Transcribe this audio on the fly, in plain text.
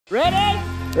Ready?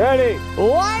 Ready.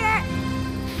 Light it!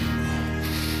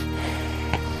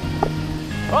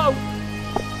 Uh-oh.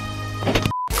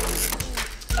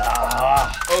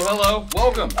 Oh, hello.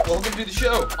 Welcome to the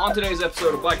show. On today's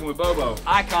episode of Biking with Bobo,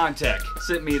 Iconntechs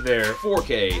sent me their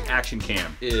 4K action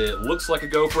cam. It looks like a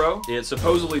GoPro. It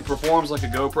supposedly performs like a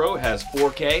GoPro. It has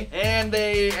 4K. And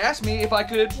they asked me if I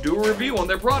could do a review on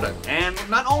their product. And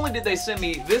not only did they send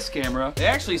me this camera, they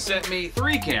actually sent me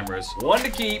 3 cameras. 1 to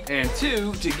keep and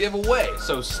 2 to give away.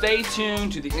 So stay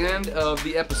tuned to the end of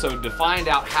the episode to find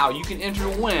out how you can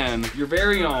enter to win your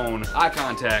very own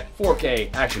Iconntechs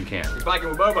 4K action cam. You're Biking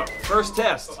with Bobo. First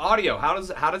test. Audio. How does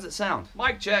it sound?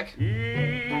 Mic check.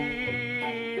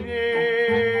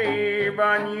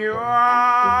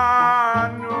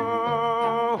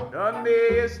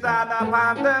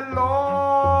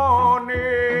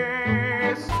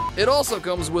 It also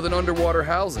comes with an underwater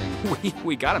housing.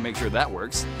 We gotta make sure that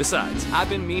works. Besides, I've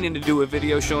been meaning to do a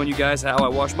video showing you guys how I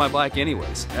wash my bike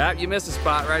anyways. You missed a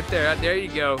spot right there. There you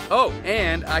go. Oh,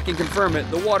 and I can confirm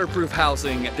it, the waterproof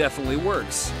housing definitely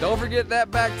works. Don't forget that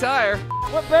back tire.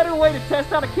 What better way to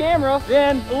test out a camera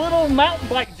than a little mountain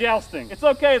bike jousting? It's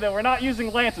okay though, we're not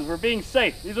using lances, we're being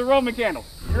safe. These are Roman candles.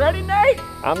 You ready, Nate?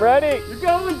 I'm ready. You're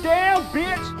going down,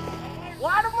 bitch.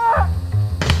 Light them up.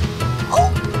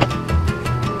 Oh.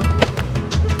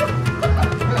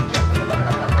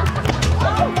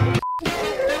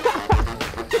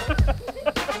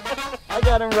 I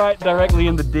got him right directly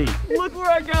in the D. Look where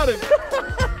I got him.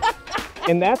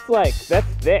 And that's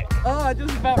thick. Oh, I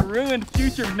just about ruined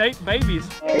future Nate babies.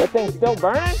 That thing's still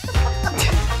burning?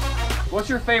 What's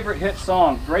your favorite hit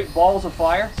song? Great Balls of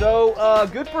Fire? So,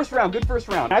 good first round, good first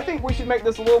round. I think we should make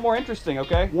this a little more interesting,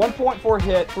 okay? 1 point for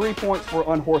hit, 3 points for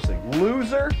unhorsing.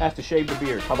 Loser has to shave the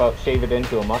beard. How about shave it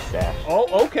into a mustache? Oh,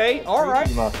 okay, all right.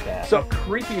 Creepy mustache. So,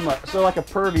 so like a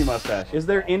pervy mustache. Is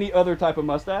there any other type of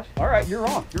mustache? All right, you're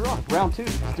on, you're on. Round 2,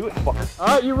 let's do it, fucker. All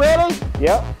right, you ready?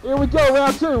 Yep. Here we go,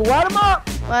 round 2. Light them up.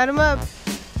 Light them up.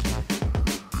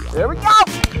 There we go.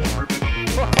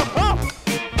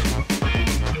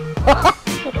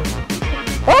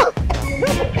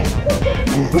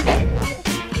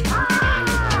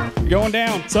 Going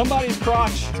down. Somebody's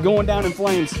crotch is going down in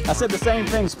flames. I said the same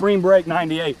thing, spring break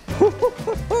 98.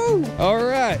 All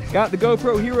right, got the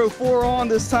GoPro Hero 4 on.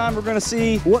 This time we're gonna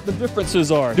see what the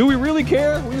differences are. Do we really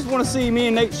care? We just wanna see me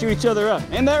and Nate shoot each other up.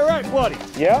 Ain't that right, buddy?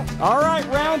 Yep. All right,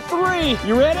 round 3.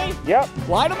 You ready? Yep.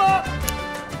 Light them up.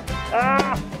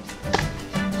 Ah.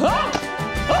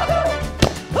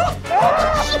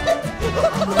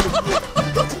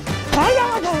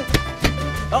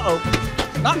 Uh-oh.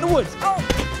 Not in the woods. Oh.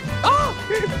 Oh.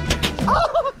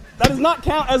 Oh. That does not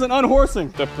count as an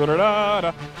unhorsing.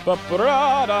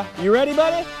 You ready,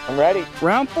 buddy? I'm ready.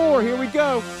 Round 4, here we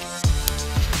go.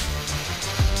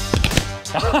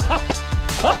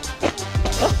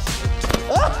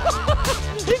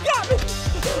 He got me.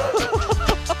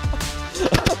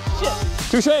 Shit.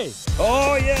 Touché.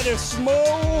 Oh yeah, there's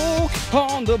smoke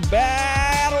on the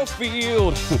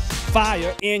battlefield.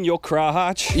 Fire in your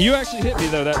crotch. You actually hit me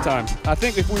though that time. I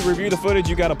think if we review the footage,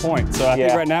 you got a point. So I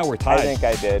think right now we're tied. I think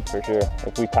I did for sure.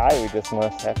 If we tie, we just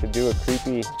must have to do a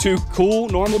creepy. 2 cool,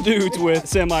 normal dudes with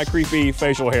semi-creepy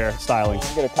facial hair stylings.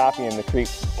 I'm gonna top you in the creep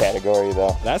category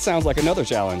though. That sounds like another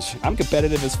challenge. I'm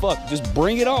competitive as fuck. Just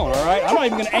bring it on, all right? I'm not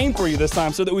even gonna aim for you this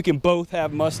time so that we can both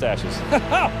have mustaches.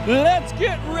 Let's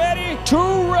get ready to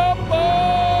rumble!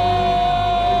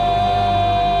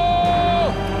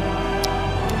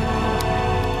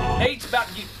 Nate's about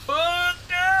to get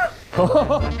fucked up!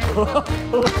 Oh,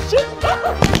 shit!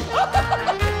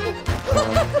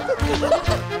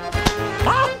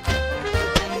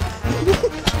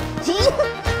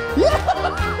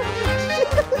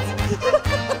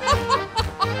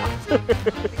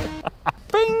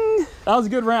 Bing! That was a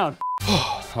good round.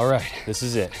 All right, this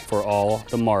is it for all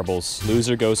the marbles.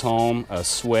 Loser goes home, a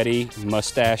sweaty,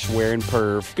 mustache-wearing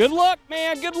perv. Good luck,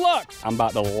 man, good luck. I'm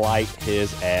about to light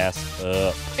his ass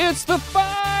up. It's the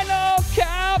final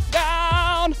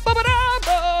countdown.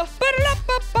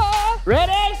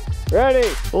 Ready? Ready.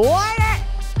 Light it!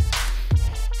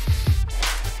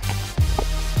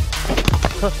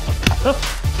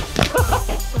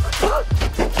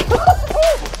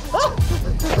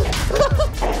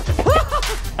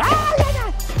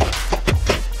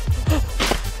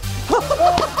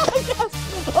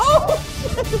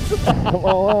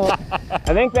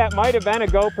 I think that might have been a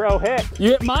GoPro hit.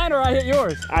 You hit mine or I hit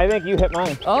yours? I think you hit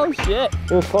mine. Oh shit.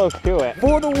 It was close to it.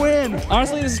 For the win.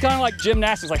 Honestly, this is kind of like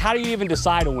gymnastics. Like, how do you even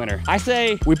decide a winner? I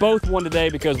say we both won today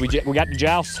because we got to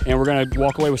joust and we're gonna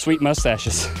walk away with sweet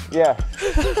mustaches. Yeah.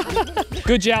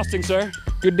 Good jousting, sir.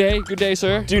 Good day,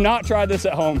 sir. Do not try this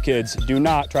at home, kids. Do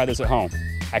not try this at home.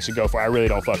 Actually, go for it. I really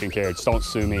don't fucking care. Just don't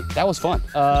sue me. That was fun.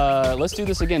 Let's do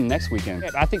this again next weekend.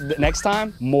 I think the next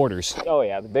time, mortars. Oh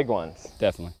yeah, the big ones.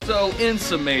 Definitely. So in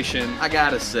summation, I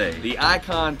gotta say, the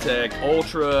Iconntechs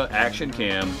Ultra Action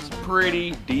Cam is a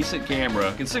pretty decent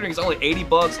camera, considering it's only 80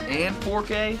 bucks and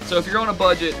 4K. So if you're on a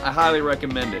budget, I highly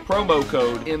recommend it. Promo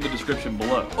code in the description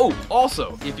below. Oh,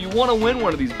 also, if you want to win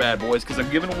one of these bad boys, because I'm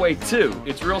giving away 2,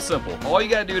 it's real simple. All you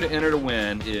gotta do to enter to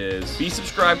win is be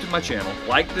subscribed to my channel,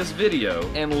 like this video,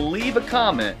 and leave a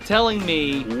comment telling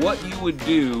me what you would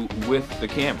do with the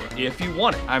camera if you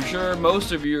want it. I'm sure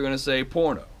most of you are gonna say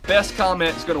porno. Best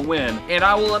comment is gonna win, and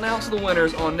I will announce the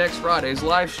winners on next Friday's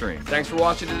live stream. Thanks for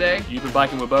watching today. You've been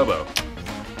biking with Bobo.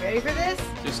 Ready for this?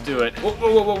 Just do it. Whoa,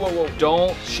 whoa, whoa, whoa, whoa.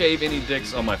 Don't shave any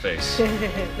dicks on my face.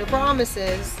 The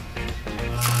promises.